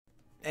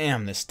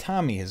Damn, this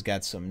Tommy has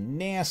got some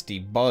nasty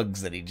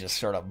bugs that he just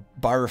sort of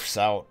barfs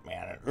out,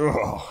 man.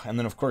 Ugh. And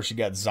then, of course, you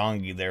got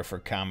Zongeh there for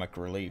comic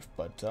relief.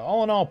 But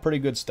all in all, pretty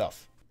good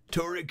stuff.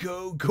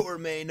 Toriko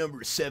Gourmet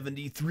number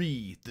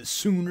 73. The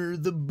sooner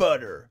the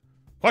butter.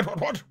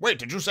 What? Wait,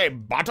 did you say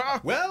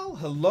butter? Well,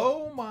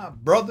 hello, my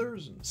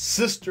brothers and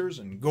sisters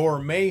and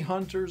gourmet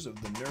hunters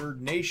of the Nerd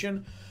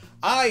Nation.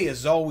 I,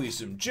 as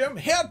always, am Jim,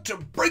 here to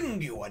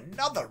bring you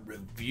another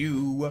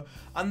review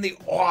on the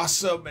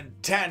awesome and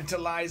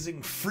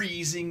tantalizing,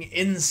 freezing,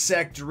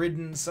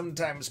 insect-ridden,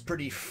 sometimes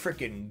pretty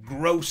frickin'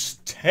 gross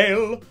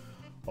tale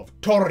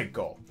of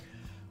Toriko.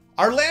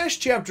 Our last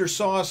chapter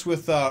saw us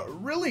with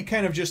really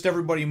kind of just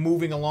everybody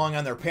moving along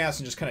on their paths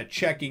and just kind of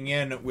checking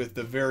in with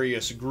the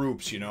various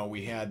groups. You know,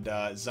 we had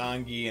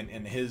Zongeh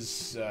and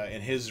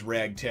his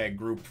ragtag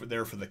group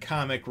there for the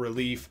comic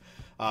relief.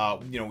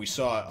 You know, we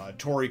saw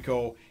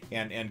Toriko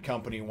and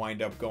company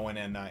wind up going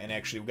and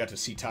actually we got to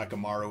see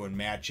Takamaru and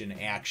Match in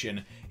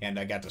action, and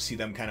I got to see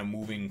them kind of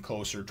moving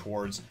closer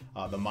towards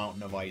the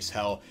Mountain of Ice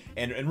Hell.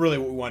 And really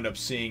what we wound up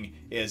seeing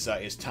is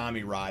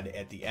Tommyrod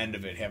at the end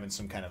of it having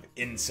some kind of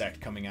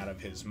insect coming out of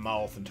his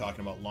mouth and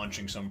talking about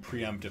launching some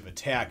preemptive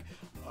attack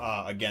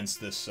against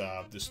this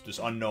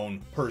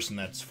unknown person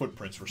that's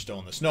footprints were still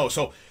in the snow.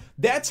 So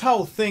that's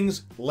how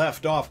things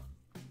left off.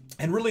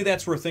 And really,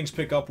 that's where things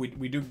pick up. We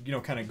do, you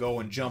know, kind of go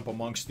and jump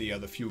amongst the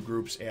few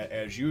groups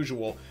as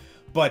usual.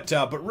 But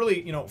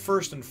really, you know,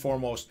 first and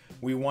foremost,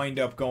 we wind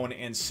up going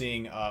and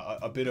seeing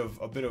a bit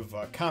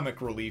of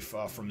comic relief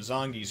from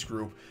Zongeh's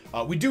group.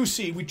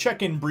 We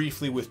check in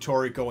briefly with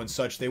Toriko and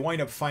such. They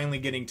wind up finally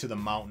getting to the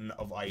Mountain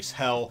of Ice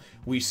Hell.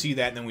 We see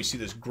that, and then we see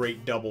this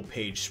great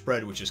double-page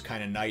spread, which is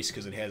kind of nice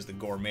because it has the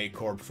Gourmet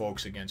Corp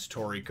folks against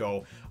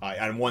Toriko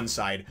on one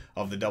side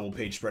of the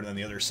double-page spread, and on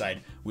the other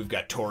side, we've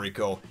got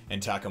Toriko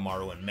and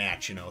Takamaru and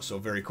Match, you know, so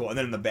very cool. And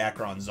then in the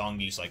background,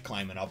 Zongeh's like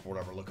climbing up or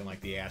whatever, looking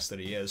like the ass that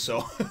he is,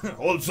 so...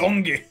 Old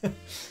Zongeh.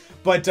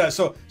 But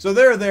so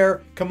they're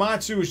there.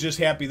 Komatsu is just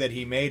happy that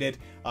he made it.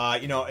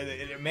 You know,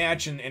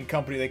 Match and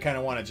company, they kind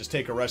of want to just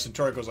take a rest, and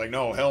Toriko's like,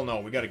 no, hell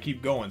no, we got to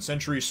keep going.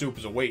 Century Soup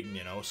is awaiting,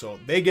 you know. So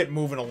they get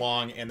moving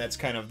along, and that's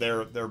kind of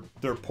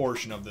their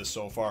portion of this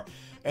so far.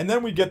 And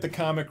then we get the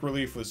comic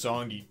relief with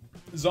Zongeh.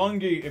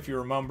 Zongeh, if you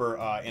remember,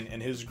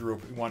 in his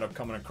group, wound up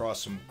coming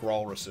across some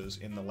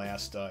Gralruses in the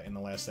last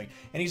thing,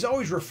 and he's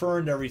always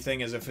referring to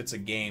everything as if it's a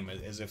game,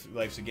 as if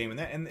life's a game,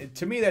 and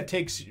to me that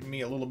takes me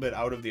a little bit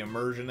out of the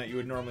immersion that you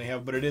would normally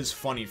have, but it is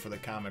funny for the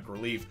comic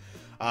relief.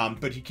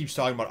 But he keeps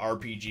talking about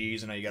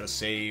RPGs and how you got to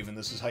save, and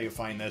this is how you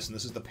find this, and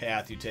this is the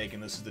path you take,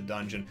 and this is the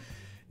dungeon.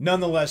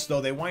 Nonetheless,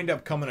 though, they wind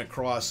up coming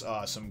across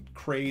some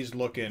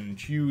crazed-looking,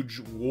 huge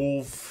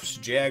wolves,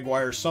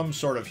 jaguars, some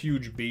sort of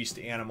huge beast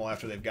animal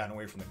after they've gotten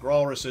away from the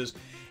Gralruses.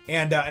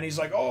 And he's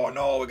like, oh,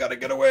 no, we got to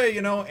get away,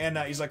 you know? And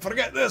he's like,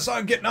 forget this,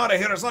 I'm getting out of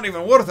here, it's not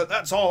even worth it,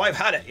 that's all, I've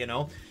had it, you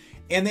know?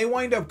 And they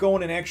wind up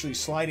going and actually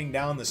sliding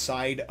down the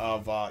side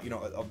of, you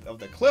know, of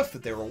the cliff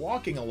that they were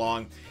walking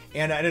along.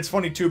 And it's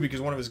funny, too,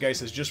 because one of his guys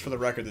says, just for the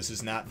record, this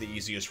is not the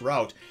easiest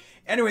route.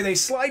 Anyway, they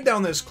slide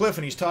down this cliff,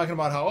 and he's talking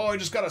about how, oh, I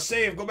just gotta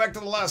save, go back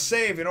to the last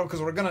save, you know,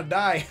 because we're gonna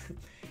die.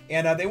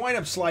 And they wind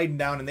up sliding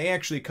down, and they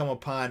actually come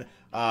upon,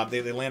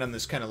 they land on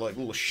this kind of like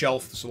little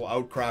shelf, this little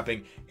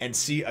outcropping, and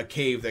see a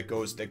cave that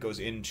goes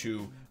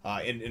into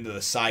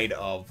the side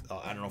of,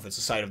 I don't know if it's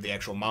the side of the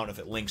actual mountain, if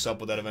it links up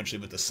with that eventually,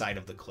 but the side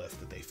of the cliff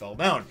that they fell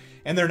down.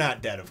 And they're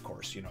not dead, of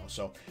course, you know,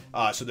 so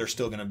they're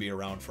still going to be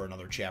around for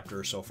another chapter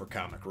or so for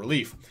comic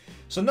relief.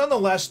 So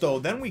nonetheless, though,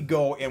 then we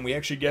go and we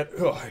actually get,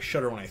 oh, I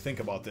shudder when I think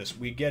about this,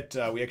 we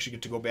actually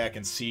get to go back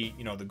and see,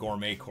 you know, the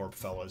Gourmet Corp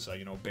fellas,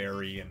 you know,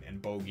 Barry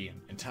and Bogey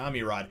and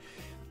Tommyrod.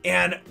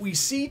 And we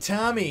see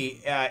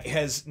Tommy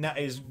is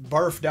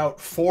barfed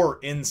out 4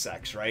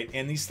 insects, right?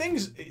 And these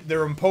things,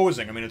 they're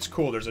imposing. I mean, it's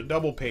cool. There's a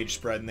double-page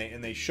spread,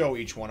 and they show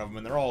each one of them,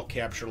 and they're all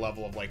capture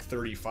level of like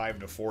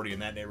 35 to 40 in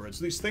that neighborhood.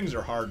 So these things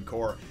are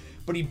hardcore.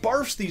 But he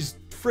barfs these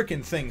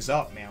freaking things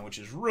up, man, which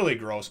is really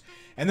gross,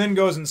 and then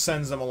goes and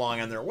sends them along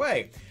on their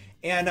way.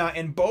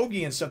 And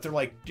Bogey and stuff, they're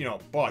like, you know,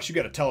 boss, you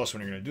got to tell us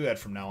when you're going to do that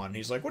from now on. And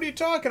he's like, what are you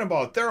talking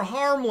about? They're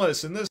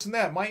harmless and this and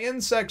that. My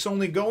insects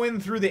only go in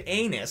through the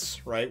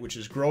anus, right, which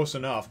is gross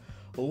enough,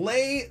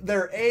 lay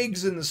their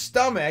eggs in the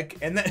stomach,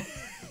 and then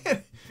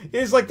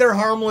it's like they're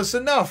harmless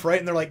enough, right?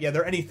 And they're like, yeah,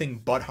 they're anything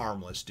but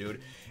harmless,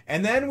 dude.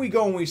 And then we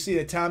go and we see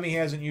that Tommy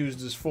hasn't used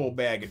his full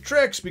bag of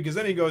tricks, because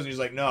then he goes and he's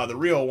like, no, the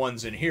real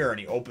one's in here. And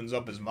he opens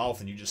up his mouth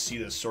and you just see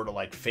this sort of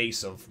like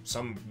face of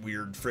some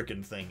weird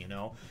frickin' thing, you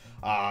know?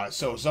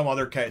 So some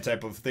other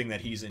type of thing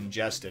that he's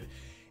ingested.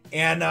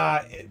 And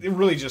it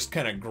really just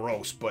kind of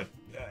gross, but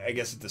I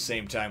guess at the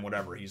same time,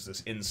 whatever, he's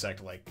this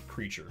insect-like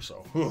creature,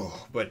 so,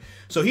 but,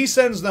 so he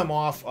sends them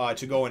off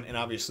to go and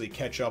obviously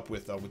catch up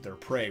with their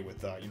prey,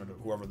 with, you know,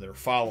 whoever they're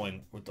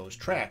following with those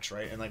tracks,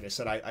 right? And like I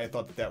said, I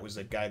thought that was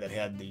the guy that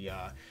had the,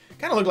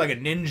 kind of looked like a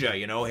ninja,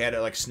 you know, had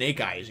like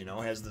snake eyes, you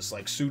know, has this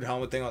like suit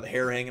helmet thing with the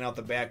hair hanging out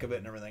the back of it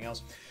and everything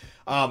else.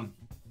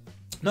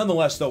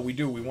 Nonetheless, though, we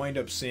wind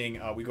up seeing,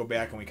 we go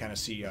back and we kind of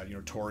see, you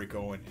know,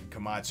 Toriko and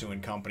Komatsu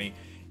and company.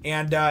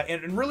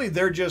 And really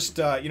they're just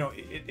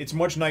it's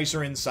much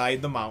nicer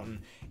inside the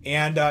mountain.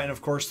 And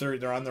of course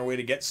they're on their way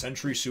to get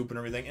century soup and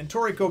everything. And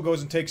Toriko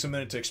goes and takes a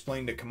minute to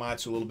explain to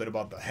Komatsu a little bit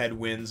about the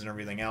headwinds and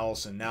everything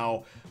else. And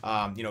now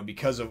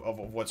because of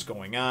what's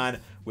going on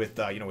with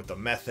with the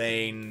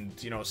methane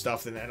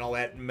stuff and all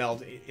that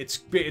melt,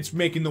 it's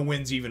making the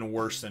winds even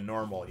worse than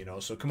normal.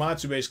 So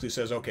Komatsu basically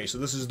says, okay, so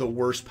this is the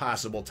worst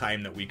possible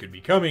time that we could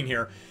be coming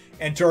here.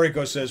 And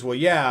Toriko says, well,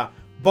 yeah,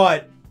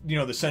 but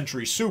the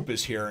century soup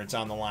is here, it's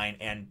on the line,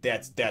 and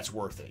that's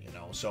worth it,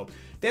 So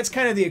that's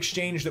kind of the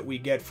exchange that we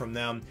get from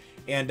them.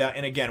 And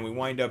again, we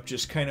wind up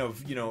just kind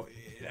of,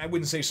 I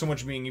wouldn't say so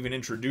much being even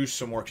introduced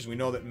some more, because we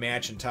know that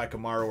Match and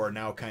Takamaru are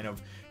now kind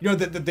of,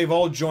 that they've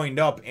all joined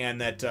up, and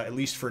that at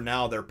least for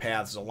now their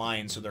paths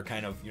align, so they're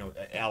kind of,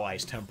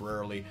 allies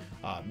temporarily,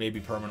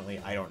 maybe permanently,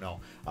 I don't know.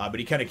 But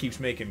he kind of keeps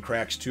making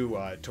cracks too,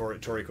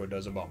 Toriko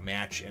does, about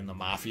Match and the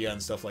Mafia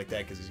and stuff like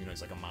that, because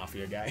he's like a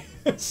Mafia guy,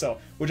 so,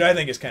 which I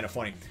think is kind of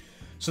funny.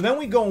 So then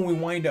we go and we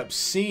wind up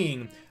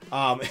seeing,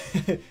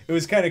 it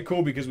was kind of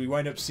cool because we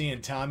wind up seeing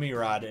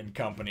Tommyrod and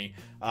company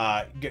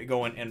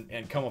go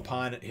and come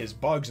upon his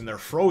bugs, and they're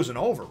frozen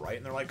over, right?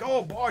 And they're like,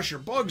 oh, boss, your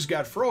bugs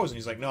got frozen.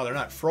 He's like, no, they're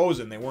not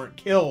frozen. They weren't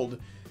killed.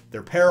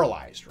 They're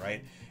paralyzed,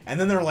 right? And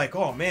then they're like,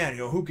 oh, man,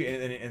 who could,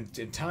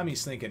 and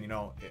Tommy's thinking,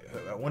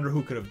 I wonder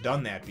who could have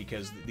done that,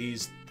 because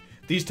these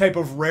type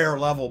of rare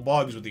level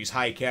bugs with these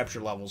high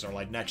capture levels are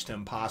like next to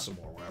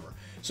impossible or whatever.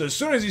 So as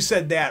soon as he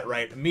said that,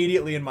 right,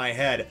 immediately in my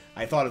head,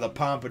 I thought of the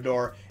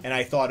Pompadour, and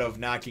I thought of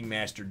Knocking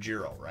Master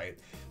Jirou, right?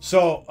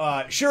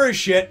 So, sure as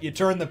shit, you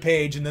turn the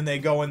page, and then they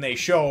go and they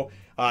show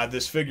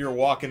this figure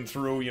walking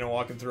through,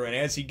 and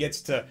as he gets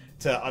to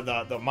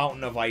the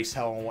mountain of ice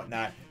hell and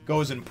whatnot,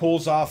 goes and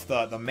pulls off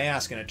the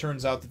mask, and it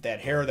turns out that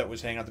hair that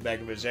was hanging out the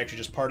back of it is actually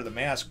just part of the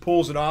mask,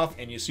 pulls it off,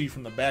 and you see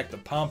from the back the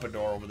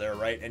Pompadour over there,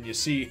 right? And you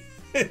see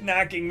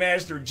Knocking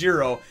Master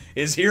Jirou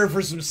is here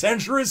for some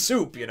century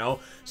soup,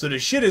 So the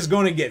shit is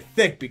going to get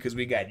thick, because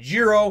we got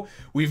Jirou,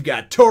 we've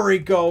got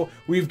Toriko,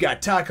 we've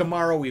got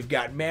Takamaru, we've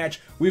got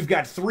Match, we've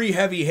got 3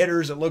 heavy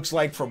hitters, it looks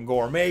like, from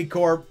Gourmet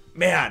Corp.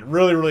 Man,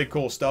 really, really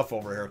cool stuff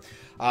over here.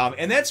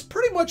 And that's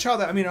pretty much how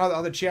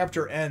the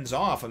chapter ends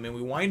off. We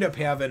wind up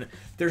having,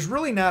 there's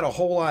really not a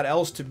whole lot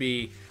else to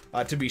be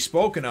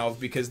spoken of,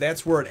 because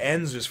that's where it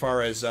ends as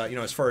far as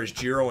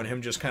Jirou and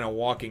him just kind of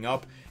walking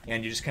up,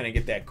 and you just kind of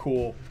get that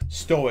cool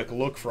stoic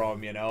look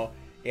from him,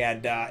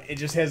 and it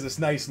just has this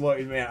nice look,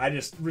 man.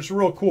 Just a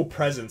real cool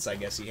presence, I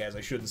guess he has.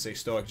 I shouldn't say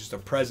stoic, just a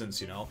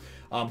presence,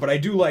 but I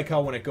do like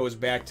how when it goes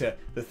back to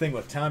the thing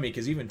with Tommy,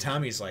 because even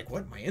Tommy's like,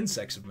 what, my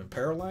insects have been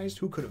paralyzed?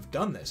 Who could have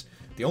done this?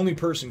 The only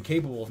person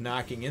capable of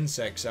knocking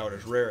insects out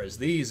as rare as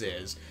these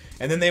is.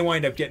 And then they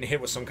wind up getting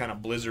hit with some kind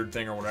of blizzard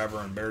thing or whatever,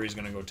 and Barry's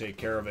going to go take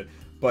care of it.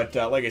 But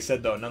like I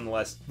said, though,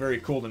 nonetheless, very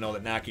cool to know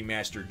that Knocking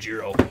Master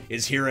Jirou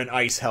is here in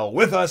Ice Hell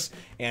with us,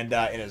 and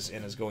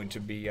is going to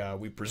be,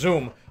 we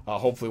presume,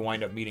 hopefully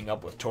wind up meeting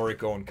up with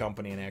Toriko and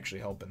company and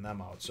actually helping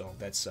them out. So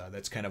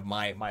that's kind of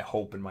my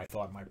hope and my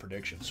thought and my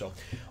prediction. So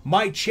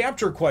my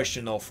chapter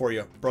question, though, for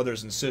you,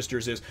 brothers and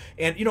sisters, is,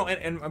 and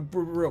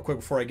real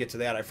quick before I get to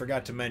that, I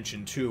forgot to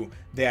mention, too,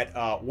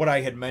 that what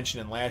I had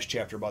mentioned in last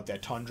chapter about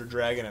that Tundra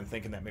Dragon and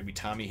thinking that maybe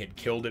Tommy had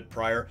killed it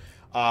prior.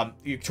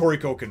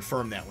 Toriko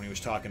confirmed that when he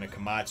was talking to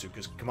Komatsu,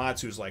 because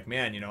Komatsu's like,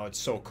 man, it's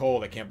so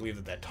cold, I can't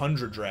believe that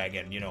Tundra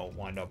Dragon,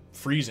 wound up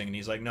freezing, and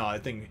he's like, no, I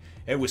think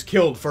it was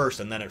killed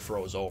first and then it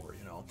froze over,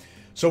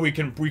 So we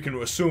can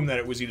assume that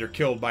it was either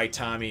killed by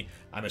Tommy.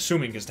 I'm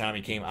assuming because Tommy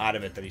came out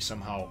of it, that he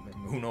somehow,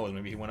 who knows,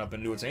 maybe he went up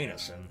into its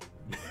anus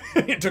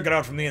and took it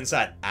out from the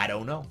inside. I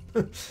don't know.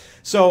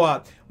 So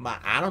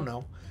I don't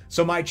know.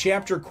 So my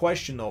chapter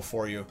question, though,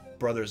 for you,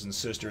 brothers and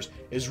sisters,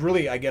 is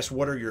really, I guess,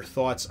 what are your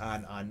thoughts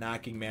on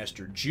Knocking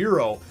Master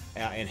Jirou,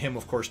 and him,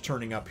 of course,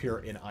 turning up here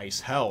in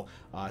Ice Hell?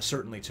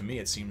 Certainly, to me,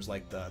 it seems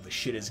like the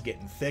shit is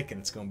getting thick, and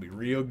it's going to be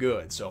real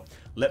good. So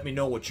let me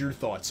know what your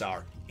thoughts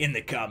are in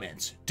the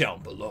comments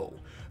down below.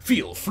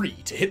 Feel free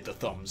to hit the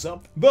thumbs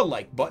up, the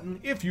like button,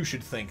 if you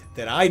should think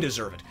that I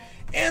deserve it,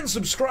 and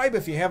subscribe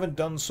if you haven't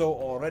done so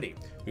already.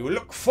 We will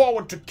look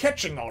forward to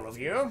catching all of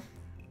you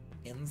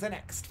in the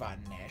next Fun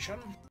Nation.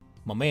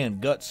 My man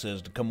Gut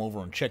says to come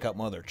over and check out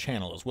my other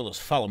channel, as well as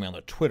follow me on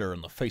the Twitter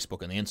and the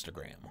Facebook and the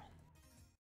Instagram.